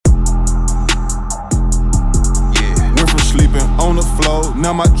on the floor.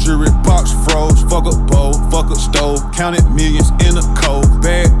 Now my jewelry box froze. Fuck a bowl, fuck a stove. Counted millions in a cold.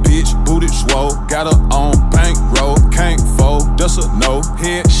 Bad bitch, booty swole. Got her on bankroll. Can't fold, that's a no.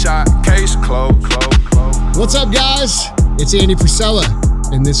 Headshot, case closed. What's up, guys? It's Andy Frisella,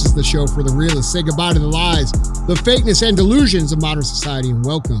 and this is the show for the realists. Say goodbye to the lies, the fakeness, and delusions of modern society, and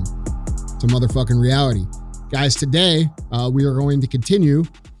welcome to motherfucking reality. Guys, today we are going to continue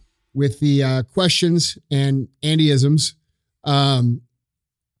with the questions and Andyisms. I've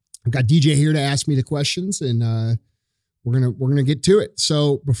got DJ here to ask me the questions, and we're gonna get to it.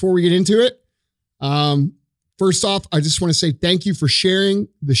 So before we get into it, first off, I just want to say thank you for sharing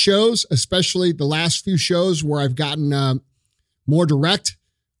the shows, especially the last few shows where I've gotten more direct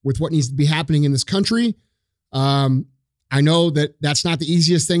with what needs to be happening in this country. I know that that's not the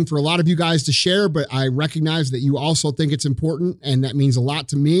easiest thing for a lot of you guys to share, but I recognize that you also think it's important, and that means a lot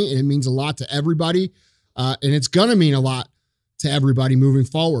to me, and it means a lot to everybody, and it's going to mean a lot to everybody moving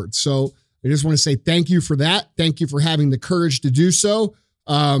forward. So I just want to say thank you for that. Thank you for having the courage to do so.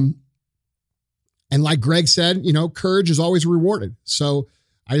 And like Greg said, you know, courage is always rewarded. So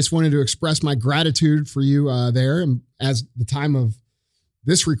I just wanted to express my gratitude for you there. And as the time of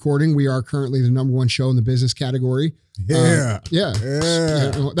this recording, we are currently the #1 show in the business category. Yeah.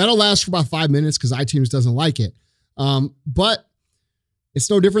 That'll last for about 5 minutes because iTunes doesn't like it. But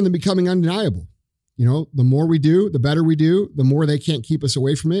it's no different than becoming undeniable. You know, the more we do, the better we do, the more they can't keep us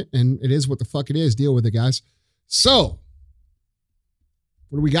away from it. And it is what the fuck it is. Deal with it, guys. So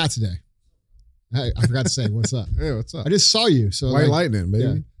what do we got today? I forgot to say, what's up? Hey, what's up? I just saw you. So White lightning,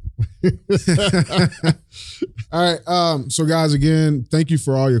 baby. Yeah. All right. So guys, again, thank you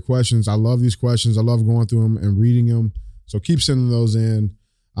for all your questions. I love these questions. I love going through them and reading them. So keep sending those in.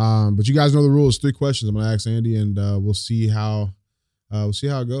 But you guys know the rules. 3 questions I'm going to ask Andy, and we'll see how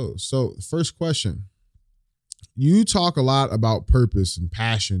it goes. So the first question, you talk a lot about purpose and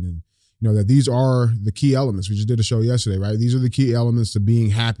passion, and you know that these are the key elements. We just did a show yesterday, right? These are the key elements to being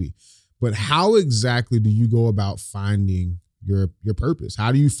happy. But how exactly do you go about finding your purpose?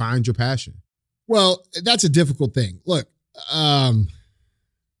 How do you find your passion? Well, that's a difficult thing. Look, the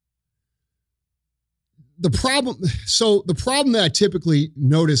problem that I typically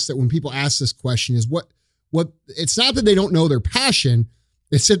notice that when people ask this question is what it's not that they don't know their passion,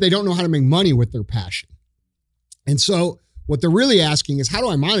 it's that they don't know how to make money with their passion. And so what they're really asking is, how do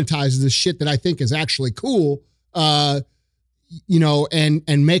I monetize this shit that I think is actually cool? You know, and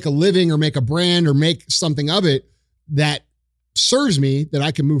make a living or make a brand or make something of it that serves me that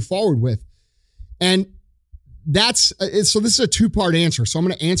I can move forward with. And so this is a 2-part answer. So I'm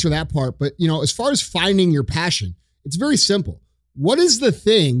going to answer that part. But, you know, as far as finding your passion, it's very simple. What is the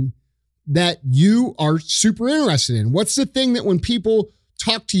thing that you are super interested in? What's the thing that when people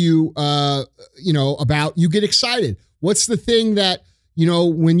talk to you, you know, about, you get excited? What's the thing that, you know,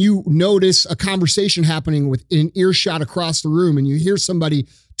 when you notice a conversation happening with an earshot across the room and you hear somebody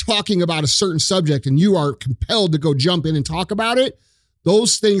talking about a certain subject and you are compelled to go jump in and talk about it,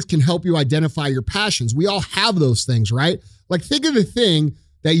 those things can help you identify your passions. We all have those things, right? Like, think of the thing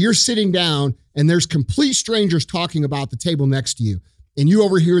that you're sitting down and there's complete strangers talking about the table next to you, and you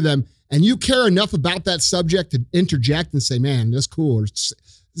overhear them and you care enough about that subject to interject and say, man, that's cool, or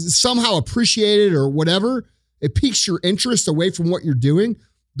somehow appreciate it or whatever. It piques your interest away from what you're doing.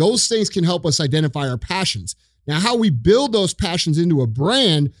 Those things can help us identify our passions. Now, how we build those passions into a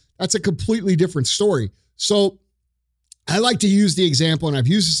brand, that's a completely different story. So I like to use the example, and I've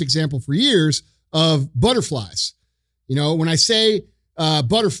used this example for years, of butterflies. You know, when I say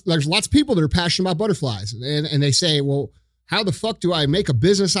there's lots of people that are passionate about butterflies, and they say, well, how the fuck do I make a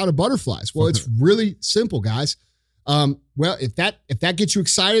business out of butterflies? Well, it's really simple, guys. Well, if that gets you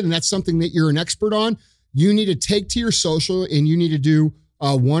excited and that's something that you're an expert on, you need to take to your social and you need to do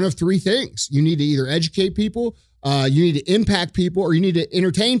one of 3 things. You need to either educate people, you need to impact people, or you need to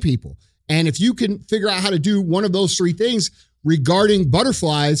entertain people. And if you can figure out how to do one of those 3 things regarding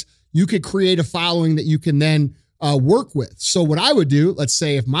butterflies, you could create a following that you can then work with. So what I would do, let's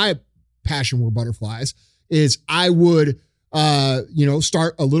say if my passion were butterflies, is I would,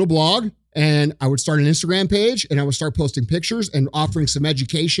 start a little blog, and I would start an Instagram page, and I would start posting pictures and offering some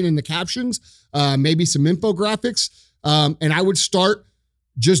education in the captions, maybe some infographics. And I would start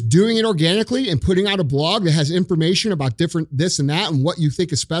just doing it organically and putting out a blog that has information about different this and that and what you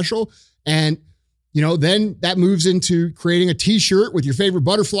think is special. And, you know, then that moves into creating a t-shirt with your favorite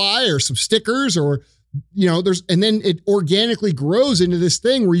butterfly or some stickers, or, you know, and then it organically grows into this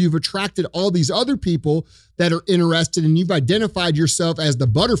thing where you've attracted all these other people that are interested, and you've identified yourself as the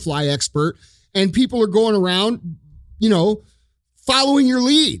butterfly expert, and people are going around, you know, following your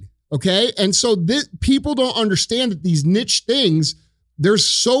lead. Okay. And so people don't understand that these niche things,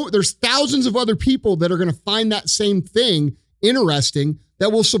 there's thousands of other people that are going to find that same thing interesting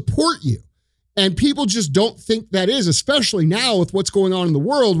that will support you. And people just don't think that is, especially now with what's going on in the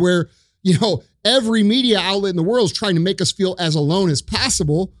world where, every media outlet in the world is trying to make us feel as alone as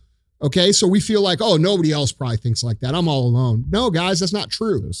possible. Okay. So we feel like, oh, nobody else probably thinks like that. I'm all alone. No, guys, that's not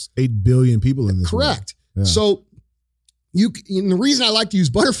true. There's 8 billion people in this Correct. world. Yeah. So and the reason I like to use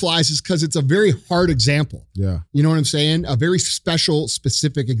butterflies is because it's a very hard example. Yeah. You know what I'm saying? A very special,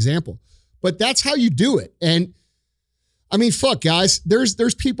 specific example. But that's how you do it. And I mean, fuck, guys,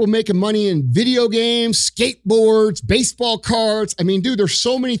 there's people making money in video games, skateboards, baseball cards. I mean, dude, there's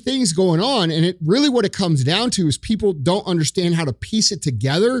so many things going on. And what it comes down to is people don't understand how to piece it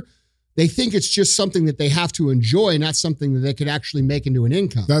together. They think it's just something that they have to enjoy, not something that they could actually make into an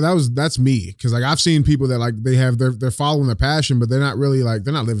income. That's me. Cause like I've seen people that like they're following their passion, but they're not really like,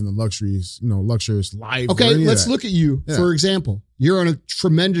 they're not living the luxuries, luxurious life. Okay. Let's look at you, for example. You're a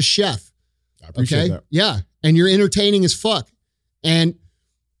tremendous chef. I appreciate that. Yeah. And you're entertaining as fuck. And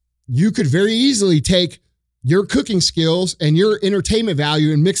you could very easily take your cooking skills and your entertainment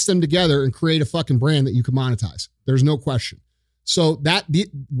value and mix them together and create a fucking brand that you can monetize. There's no question. So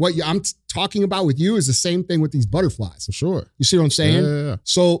I'm talking about with you is the same thing with these butterflies. For sure. You see what I'm saying? Yeah.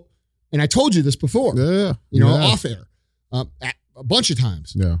 So, and I told you this before, off air, a bunch of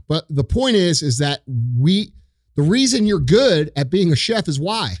times. Yeah. But the point is that the reason you're good at being a chef is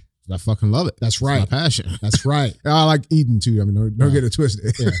why? I fucking love it. That's right. It's my passion. That's right. I like eating too. I mean, don't get it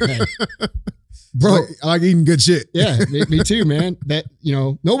twisted. Yeah, hey. Bro, I like eating good shit. Yeah, me too, man. That,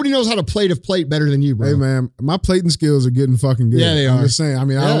 nobody knows how to plate a plate better than you, bro. Hey, man, my plating skills are getting fucking good. Yeah, they are. I'm just saying. I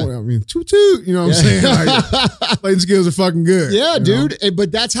mean, toot toot. You know what I'm saying? Like, plating skills are fucking good. Yeah, dude.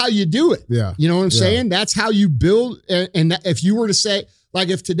 But that's how you do it. Yeah. You know what I'm saying? That's how you build. And if you were to say, like,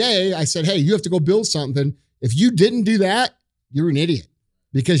 if today I said, hey, you have to go build something. If you didn't do that, you're an idiot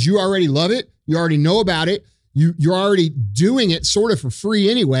because you already love it. You already know about it. You're already doing it sort of for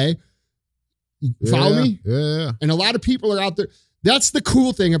free anyway. You follow me? Yeah. And a lot of people are out there. That's the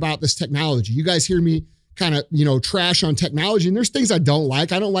cool thing about this technology. You guys hear me kind of, trash on technology. And there's things I don't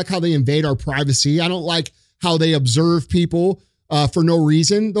like. I don't like how they invade our privacy. I don't like how they observe people for no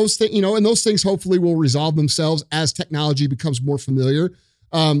reason. Those things, and those things hopefully will resolve themselves as technology becomes more familiar.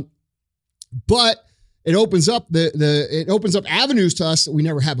 But it opens up it opens up avenues to us that we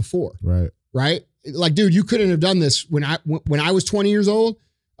never had before. Right. Like, dude, you couldn't have done this when I was 20 years old.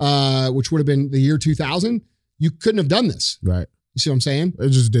 Which would have been the year 2000, you couldn't have done this. Right. You see what I'm saying?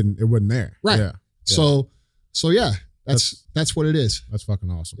 It wasn't there. Right. Yeah. So yeah, that's what it is. That's fucking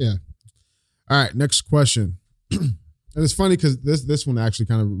awesome. Yeah. All right. Next question. And it's funny because this one actually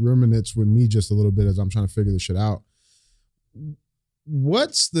kind of ruminates with me just a little bit as I'm trying to figure this shit out.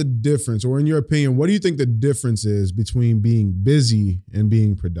 What's the difference, or in your opinion, what do you think the difference is between being busy and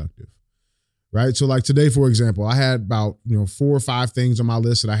being productive? Right. So like today, for example, I had about, 4 or 5 things on my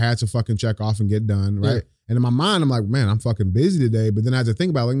list that I had to fucking check off and get done. Right. Yeah. And in my mind, I'm like, man, I'm fucking busy today. But then I had to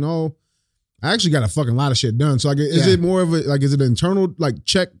think about like, no, I actually got a fucking lot of shit done. So like, is it more of is it an internal like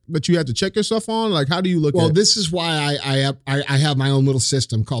check that you have to check yourself on? Like, how do you look at it? Well, this is why I have my own little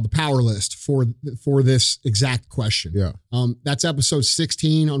system called the Power List for this exact question. Yeah. That's episode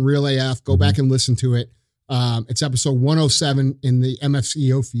 16 on Real AF. Go back and listen to it. It's episode 107 in the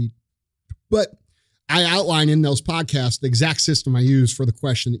MFCEO feed. But I outline in those podcasts the exact system I use for the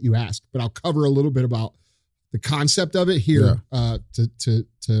question that you asked. But I'll cover a little bit about the concept of it here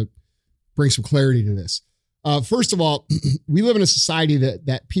to bring some clarity to this. First of all, we live in a society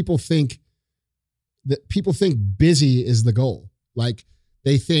that people think busy is the goal. Like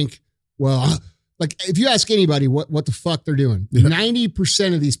they think, well, like if you ask anybody what the fuck they're doing,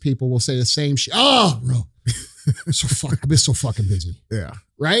 90% of these people will say the same shit. Oh, bro. I've been so fucking busy. Yeah.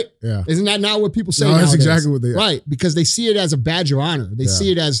 Right? Yeah. Isn't that not what people say? No, nowadays? that's exactly what they are. Right. Because they see it as a badge of honor. They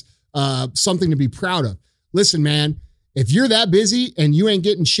see it as something to be proud of. Listen, man, if you're that busy and you ain't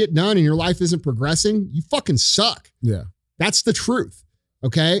getting shit done and your life isn't progressing, you fucking suck. Yeah. That's the truth.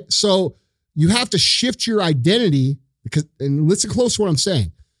 Okay. So you have to shift your identity and listen close to what I'm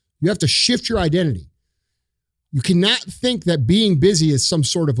saying. You have to shift your identity. You cannot think that being busy is some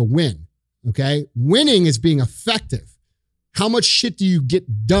sort of a win. Okay. Winning is being effective. How much shit do you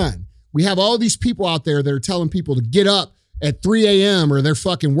get done? We have all these people out there that are telling people to get up at 3 a.m. or their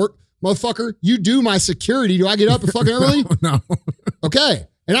fucking work. Motherfucker, you do my security. Do I get up fucking early? No. Okay.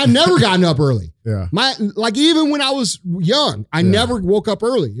 And I've never gotten up early. Yeah. Even when I was young, I never woke up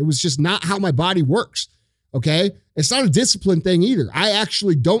early. It was just not how my body works. Okay. It's not a discipline thing either. I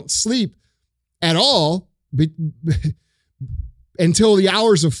actually don't sleep at all until the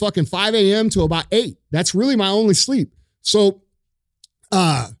hours of fucking 5 a.m. to about 8. That's really my only sleep. So,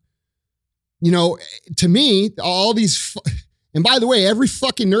 you know, to me, all these, and by the way, every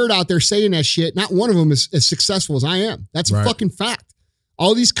fucking nerd out there saying that shit, not one of them is as successful as I am. That's a fucking fact.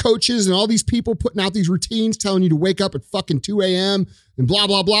 All these coaches and all these people putting out these routines telling you to wake up at fucking 2 a.m. and blah,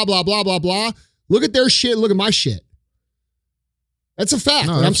 blah, blah, blah, blah, blah, blah. Look at their shit. Look at my shit. That's a fact.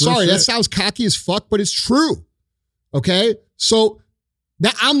 No, I'm sorry. That sounds cocky as fuck, but it's true. Okay. So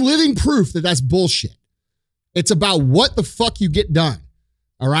that I'm living proof that that's bullshit. It's about what the fuck you get done.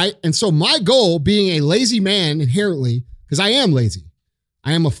 All right. And so my goal, being a lazy man inherently, because I am lazy.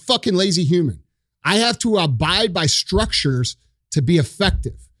 I am a fucking lazy human. I have to abide by structures to be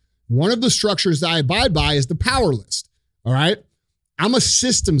effective. One of the structures that I abide by is the power list. All right. I'm a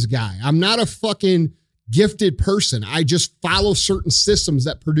systems guy. I'm not a fucking gifted person. I just follow certain systems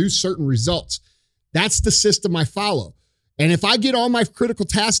that produce certain results. That's the system I follow. And if I get all my critical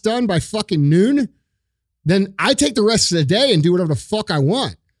tasks done by fucking noon, then I take the rest of the day and do whatever the fuck I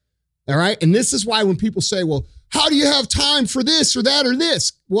want. All right. And this is why when people say, well, how do you have time for this or that or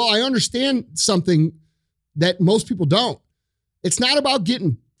this? Well, I understand something that most people don't. It's not about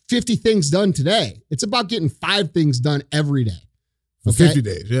getting 50 things done today. It's about getting 5 things done every day. For 50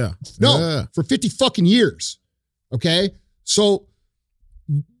 days, yeah. No, for 50 fucking years. Okay? So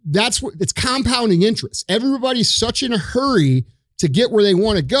that's what it's compounding interest. Everybody's such in a hurry to get where they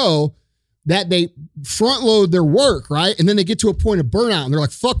want to go that they front load their work, right? And then they get to a point of burnout and they're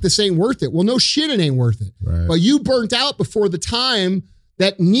like, fuck, this ain't worth it. Well, no shit, it ain't worth it. Right. But you burnt out before the time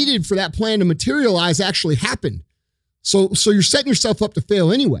that needed for that plan to materialize actually happened. So you're setting yourself up to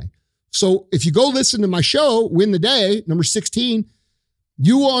fail anyway. So if you go listen to my show, Win the Day, number 16,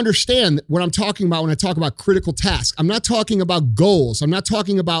 you will understand what I'm talking about when I talk about critical tasks. I'm not talking about goals. I'm not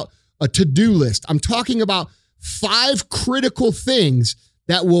talking about a to-do list. I'm talking about 5 critical things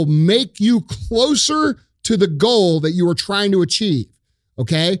that will make you closer to the goal that you are trying to achieve.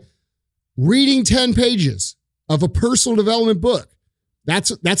 Okay? Reading 10 pages of a personal development book.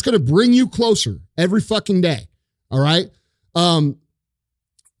 That's going to bring you closer every fucking day. All right.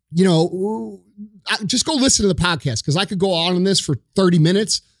 You know, just go listen to the podcast because I could go on this for 30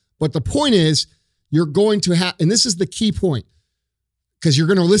 minutes. But the point is, you're going to have, and this is the key point, because you're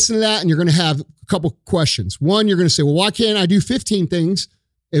going to listen to that and you're going to have a couple questions. One, you're going to say, well, why can't I do 15 things?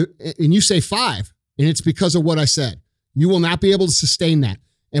 And you say 5, and it's because of what I said. You will not be able to sustain that.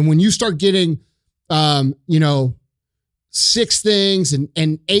 And when you start getting, 6 things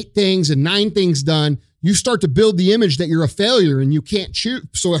and 8 things and 9 things done, you start to build the image that you're a failure and you can't shoot.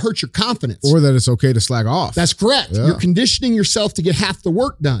 So it hurts your confidence. Or that it's okay to slack off. That's correct. Yeah. You're conditioning yourself to get half the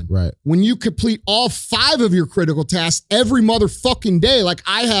work done. Right. When you complete all 5 of your critical tasks every motherfucking day, like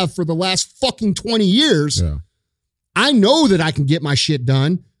I have for the last fucking 20 years, I know that I can get my shit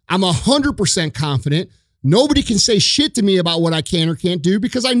done. I'm 100% confident. Nobody can say shit to me about what I can or can't do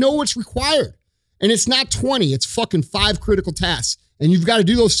because I know what's required. And it's not 20, it's fucking 5 critical tasks. And you've got to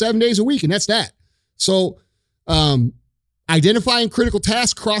do those 7 days a week, and that's that. So identifying critical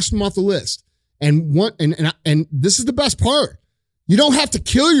tasks, cross them off the list. And this is the best part. You don't have to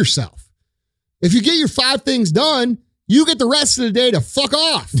kill yourself. If you get your 5 things done, you get the rest of the day to fuck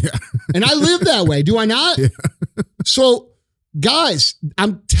off. Yeah. And I live that way. Do I not? Yeah. So guys,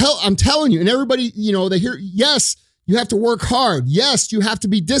 I'm telling you, and everybody, they hear, yes, you have to work hard. Yes, you have to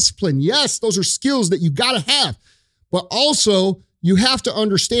be disciplined. Yes, those are skills that you got to have. But also, you have to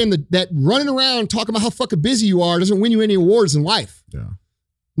understand that running around talking about how fucking busy you are doesn't win you any awards in life. Yeah.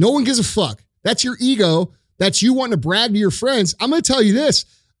 No one gives a fuck. That's your ego. That's you wanting to brag to your friends. I'm going to tell you this.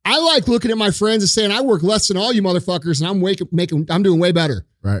 I like looking at my friends and saying, I work less than all you motherfuckers and I'm doing way better.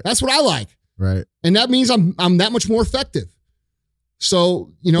 Right. That's what I like. Right. And that means I'm that much more effective.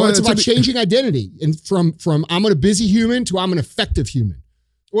 So, it's about changing identity and from I'm a busy human to I'm an effective human.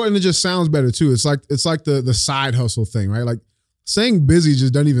 Well, and it just sounds better too. It's like the side hustle thing, right? Like saying busy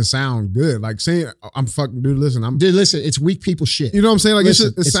just doesn't even sound good. Like saying I'm fucking listen, it's weak people shit. You know what I'm saying? Like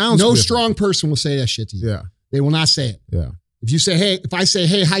listen, it sounds no different. Strong person will say that shit to you. Yeah. They will not say it. Yeah. If I say,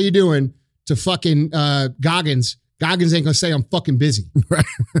 hey, how you doing to fucking Goggins ain't gonna say I'm fucking busy. Right.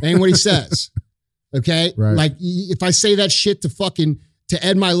 That ain't what he says. Okay. Right. Like if I say that shit to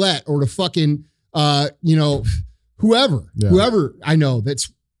Ed Milet or to fucking, whoever I know that's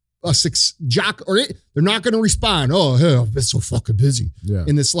a jock or they're not going to respond. Oh, hell, I've been so fucking busy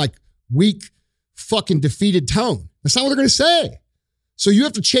in this like weak fucking defeated tone. That's not what they're going to say. So you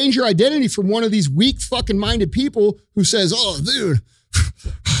have to change your identity from one of these weak fucking minded people who says, oh, dude,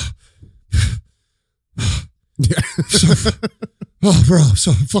 oh, bro, I'm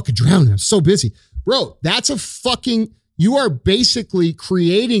so fucking drowning. I'm so busy. Bro, that's a fucking You are basically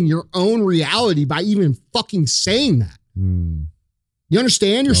creating your own reality by even fucking saying that. You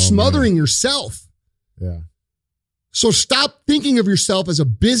understand? You're smothering yourself. Yeah. So stop thinking of yourself as a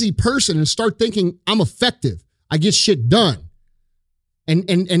busy person and start thinking, I'm effective. I get shit done.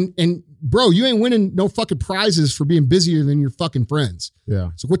 And bro, you ain't winning no fucking prizes for being busier than your fucking friends.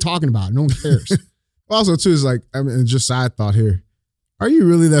 Yeah. So quit talking about it. No one cares. Also, too, is like, I mean, just side thought here. Are you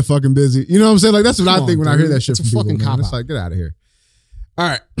really that fucking busy? You know what I'm saying? Like, that's what I think when I hear that shit from people, man. It's like, get out of here. All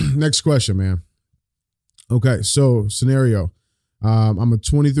right. Next question, man. Okay. So scenario. I'm a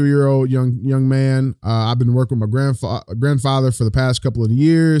 23-year-old young man. I've been working with my grandfather for the past couple of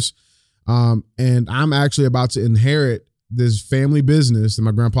years. And I'm actually about to inherit this family business that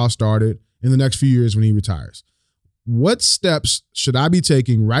my grandpa started in the next few years when he retires. What steps should I be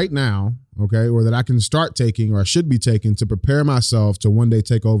taking right now, okay, or that I can start taking or I should be taking to prepare myself to one day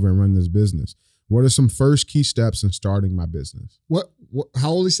take over and run this business? What are some first key steps in starting my business? What how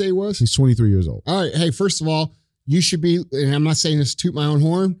old did he say he was? He's 23 years old. All right. Hey, first of all, you should be, and I'm not saying this to toot my own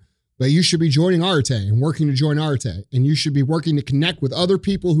horn, but you should be joining Arete and working to join Arete. And you should be working to connect with other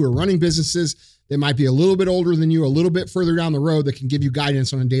people who are running businesses that might be a little bit older than you, a little bit further down the road that can give you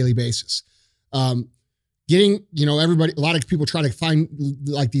guidance on a daily basis. Getting, everybody, a lot of people try to find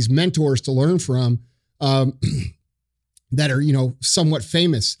like these mentors to learn from that are, somewhat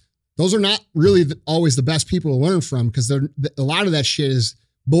famous. Those are not really always the best people to learn from because a lot of that shit is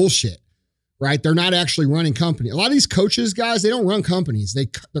bullshit, right? They're not actually running company. A lot of these coaches, guys, they don't run companies.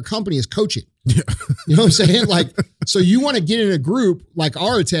 Their company is coaching. Yeah. You know what I'm saying? Like, so you want to get in a group like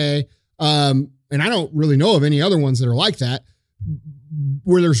Arete, and I don't really know of any other ones that are like that,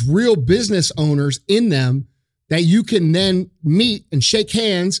 where there's real business owners in them that you can then meet and shake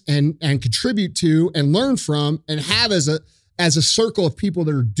hands and contribute to and learn from and have as a circle of people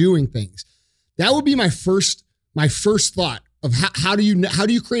that are doing things. That would be my first thought of how do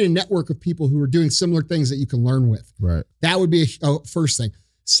you create a network of people who are doing similar things that you can learn with. Right. That would be a first thing.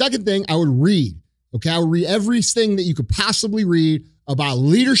 Second thing, I would read. Okay. I would read everything that you could possibly read about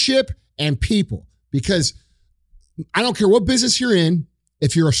leadership and people, because I don't care what business you're in.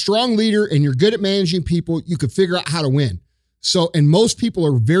 If you're a strong leader and you're good at managing people, you could figure out how to win. So, and most people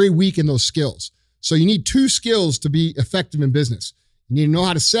are very weak in those skills. So you need two skills to be effective in business. You need to know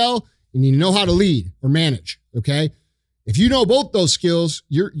how to sell. You need to know how to lead or manage. Okay. If you know both those skills,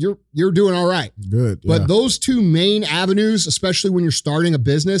 you're doing all right. Good. Yeah. But those two main avenues, especially when you're starting a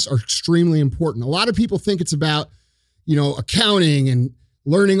business, are extremely important. A lot of people think it's about, accounting and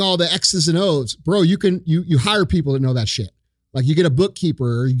learning all the X's and O's. Bro, you hire people that know that shit. Like you get a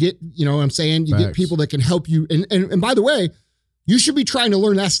bookkeeper or you get, what I'm saying? You get people that can help you. And by the way, you should be trying to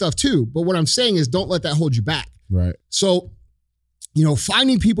learn that stuff too. But what I'm saying is don't let that hold you back. Right. So,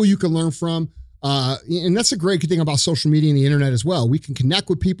 finding people you can learn from, and that's a great thing about social media and the internet as well. We can connect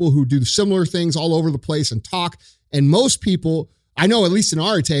with people who do similar things all over the place and talk. And most people, I know at least in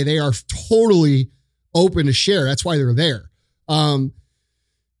Arete, they are totally open to share. That's why they're there.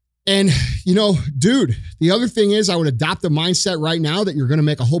 And, dude, the other thing is I would adopt the mindset right now that you're going to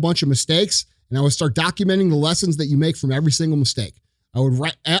make a whole bunch of mistakes, and I would start documenting the lessons that you make from every single mistake. I would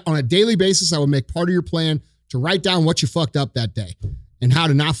write on a daily basis. I would make part of your plan to write down what you fucked up that day and how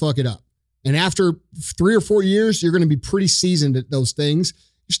to not fuck it up. And after 3 or 4 years, you're going to be pretty seasoned at those things.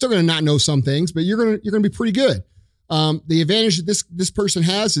 You're still going to not know some things, but you're going to be pretty good. The advantage that this person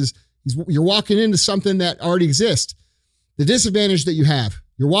has is you're walking into something that already exists. The disadvantage that you have,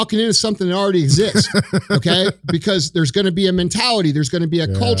 you're walking into something that already exists, okay? Because there's going to be a mentality, there's going to be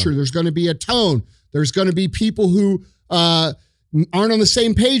a culture, there's going to be a tone, there's going to be people who aren't on the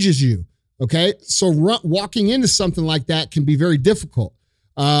same page as you, okay? So walking into something like that can be very difficult.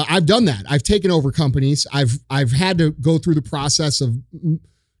 I've done that. I've taken over companies. I've had to go through the process of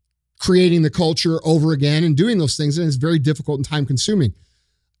creating the culture over again and doing those things, and it's very difficult and time consuming.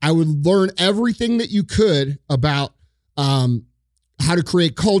 I would learn everything that you could about how to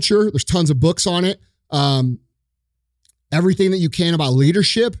create culture. There's tons of books on it. Everything that you can about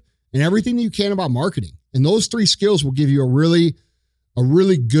leadership and everything that you can about marketing. And those 3 skills will give you a really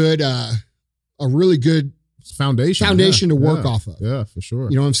good foundation to work off of. Yeah, for sure.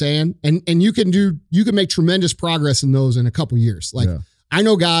 You know what I'm saying? And you can make tremendous progress in those in a couple years. Like I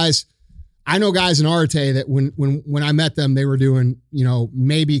know guys in Arete that when I met them, they were doing,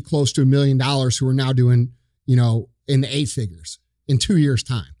 maybe close to $1 million who are now doing, in the 8 figures in 2 years'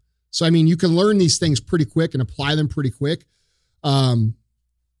 time. So, I mean, you can learn these things pretty quick and apply them pretty quick.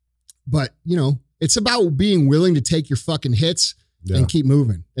 But it's about being willing to take your fucking hits and keep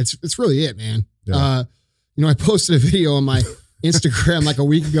moving. It's really it, man. Yeah. I posted a video on my Instagram like a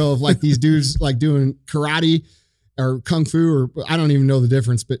week ago of like these dudes like doing karate or kung fu, or I don't even know the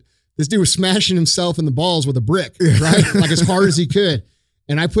difference, but this dude was smashing himself in the balls with a brick, right? Like as hard as he could.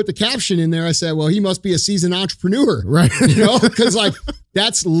 And I put the caption in there. I said, well, he must be a seasoned entrepreneur, Right. Because like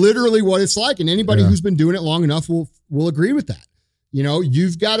that's literally what it's like. And anybody who's been doing it long enough will agree with that.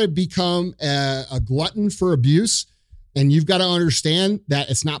 You've got to become a glutton for abuse, and you've got to understand that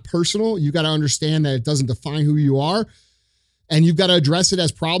it's not personal. You've got to understand that it doesn't define who you are, and you've got to address it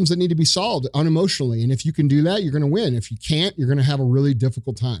as problems that need to be solved unemotionally. And if you can do that, you're going to win. If you can't, you're going to have a really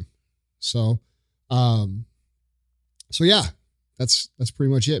difficult time. So yeah. That's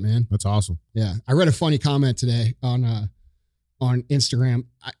pretty much it, man. That's awesome. Yeah. I read a funny comment today on Instagram.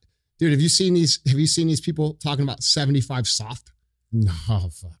 Dude, have you seen these people talking about 75 soft? No,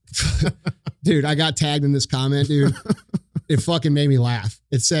 fuck. Dude, I got tagged in this comment, dude. It fucking made me laugh.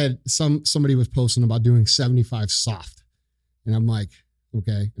 It said somebody was posting about doing 75 soft. And I'm like,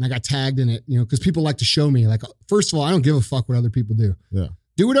 okay. And I got tagged in it, because people like to show me, like, first of all, I don't give a fuck what other people do. Yeah.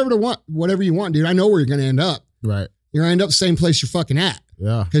 Do whatever you want, dude. I know where you're going to end up. Right. You're going to end up the same place you're fucking at.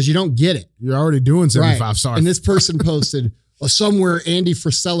 Yeah. Because you don't get it. You're already doing 75 right. soft. And this person posted, somewhere Andy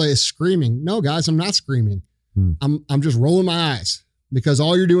Frisella is screaming. No, guys, I'm not screaming. I'm just rolling my eyes, because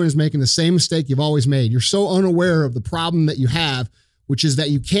all you're doing is making the same mistake you've always made. You're so unaware of the problem that you have, which is that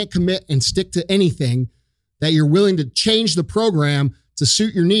you can't commit and stick to anything, that you're willing to change the program to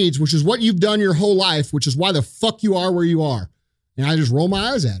suit your needs, which is what you've done your whole life, which is why the fuck you are where you are. And I just roll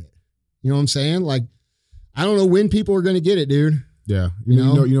my eyes at it. You know what I'm saying? Like, I don't know when people are going to get it, dude. Yeah. You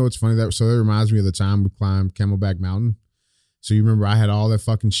know what's funny? That reminds me of the time we climbed Camelback Mountain. So you remember I had all that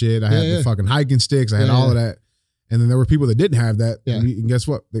fucking shit. I had the fucking hiking sticks. I had all of that. And then there were people that didn't have that. Yeah. And guess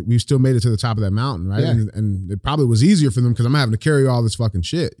what? We still made it to the top of that mountain, right? Yeah. And it probably was easier for them because I'm having to carry all this fucking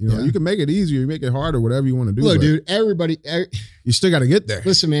shit. Yeah. You can make it easier, you make it harder, whatever you want to do. Look, dude, you still got to get there.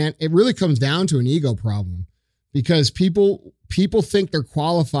 Listen, man, it really comes down to an ego problem, because people think they're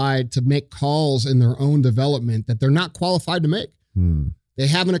qualified to make calls in their own development that they're not qualified to make. They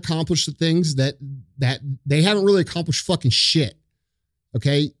haven't accomplished the things that they haven't really accomplished fucking shit.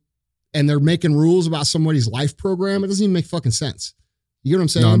 Okay. And they're making rules about somebody's life program. It doesn't even make fucking sense. You get what I'm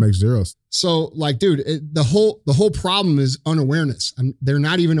saying? No, it makes zero. So like, dude, the whole problem is unawareness. They're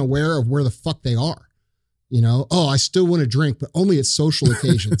not even aware of where the fuck they are. I still want to drink, but only at social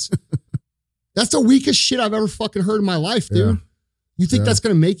occasions. That's the weakest shit I've ever fucking heard in my life, dude. Yeah. You think that's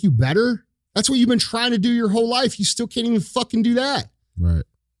going to make you better? That's what you've been trying to do your whole life. You still can't even fucking do that. Right.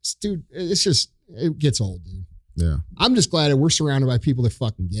 Dude, it gets old, dude. Yeah. I'm just glad that we're surrounded by people that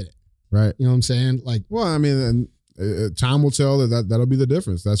fucking get it. Right. You know what I'm saying? Like, well, I mean, and time will tell that'll be the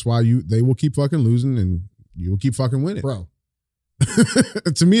difference. That's why they will keep fucking losing and you will keep fucking winning. Bro.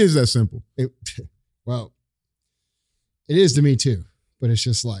 To me, it's that simple. Well, it is to me too, but it's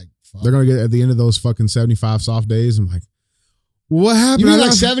just like, fuck. They're going to get at the end of those fucking 75 soft days. I'm like, what happened? You mean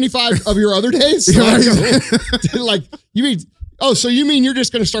like 75 of your other days? Like, you mean, so you mean you're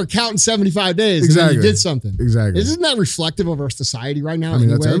just going to start counting 75 days exactly. and then you did something. Exactly. Isn't that reflective of our society right now? I mean,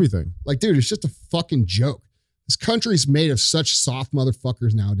 that's everything. Like, dude, it's just a fucking joke. This country's made of such soft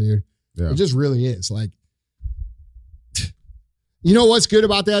motherfuckers now, dude. Yeah. It just really is. Like, you know what's good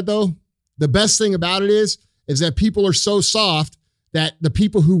about that though? The best thing about it is that people are so soft that the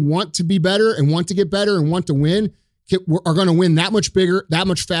people who want to be better and want to get better and want to win are going to win that much bigger, that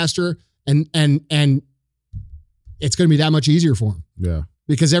much faster, and it's going to be that much easier for them. Yeah.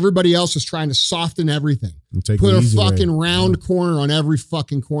 Because everybody else is trying to soften everything. Put a fucking round corner on every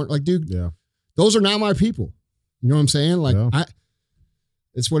fucking corner. Like, dude, those are not my people. You know what I'm saying? Like,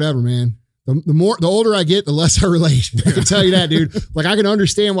 it's whatever, man. The older I get, the less I relate. I can tell you that, dude. Like, I can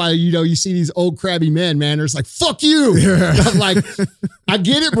understand why, you see these old crabby men, man. They're just like, fuck you. Yeah. I'm like, I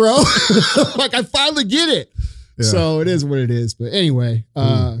get it, bro. Like, I finally get it. Yeah. So it is what it is. But anyway,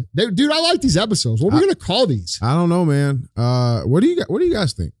 dude, I like these episodes. What are we going to call these? I don't know, man. What do you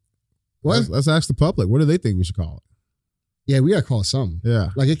guys think? What? Let's ask the public. What do they think we should call it? Yeah, we got to call it something.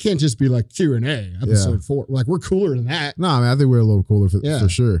 Yeah. Like, it can't just be like Q&A episode 4. Like, we're cooler than that. No, I mean, I think we're a little cooler for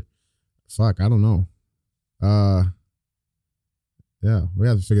sure. Fuck, I don't know. Yeah, we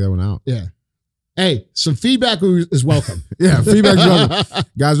have to figure that one out. Yeah. Hey, some feedback is welcome. Yeah, feedback is welcome.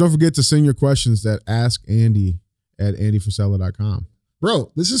 Guys, don't forget to send your questions at askandy@andyfrisella.com.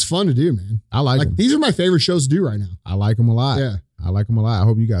 Bro, this is fun to do, man. I like them. These are my favorite shows to do right now. I like them a lot. Yeah. I like them a lot. I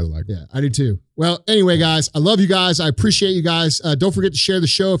hope you guys like them. Yeah, I do too. Well, anyway, guys, I love you guys. I appreciate you guys. Don't forget to share the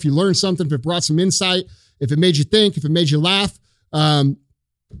show if you learned something, if it brought some insight, if it made you think, if it made you laugh.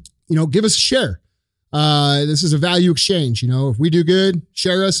 Give us a share. This is a value exchange. If we do good,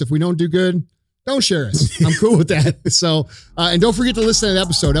 share us. If we don't do good, don't share us. I'm cool with that. So, and don't forget to listen to that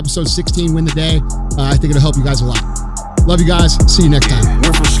episode 16, Win the Day. I think it'll help you guys a lot. Love you guys. See you next time.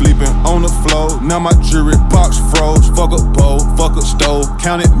 Went from sleeping on the floor, now my jewelry box froze. Fuck a bowl, fuck a stove,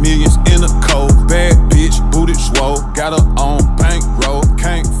 counted millions in a cold. Bad bitch, booted swole, got her on bankroll,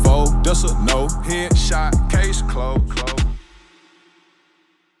 can't fold, that's a no. Headshot, case closed.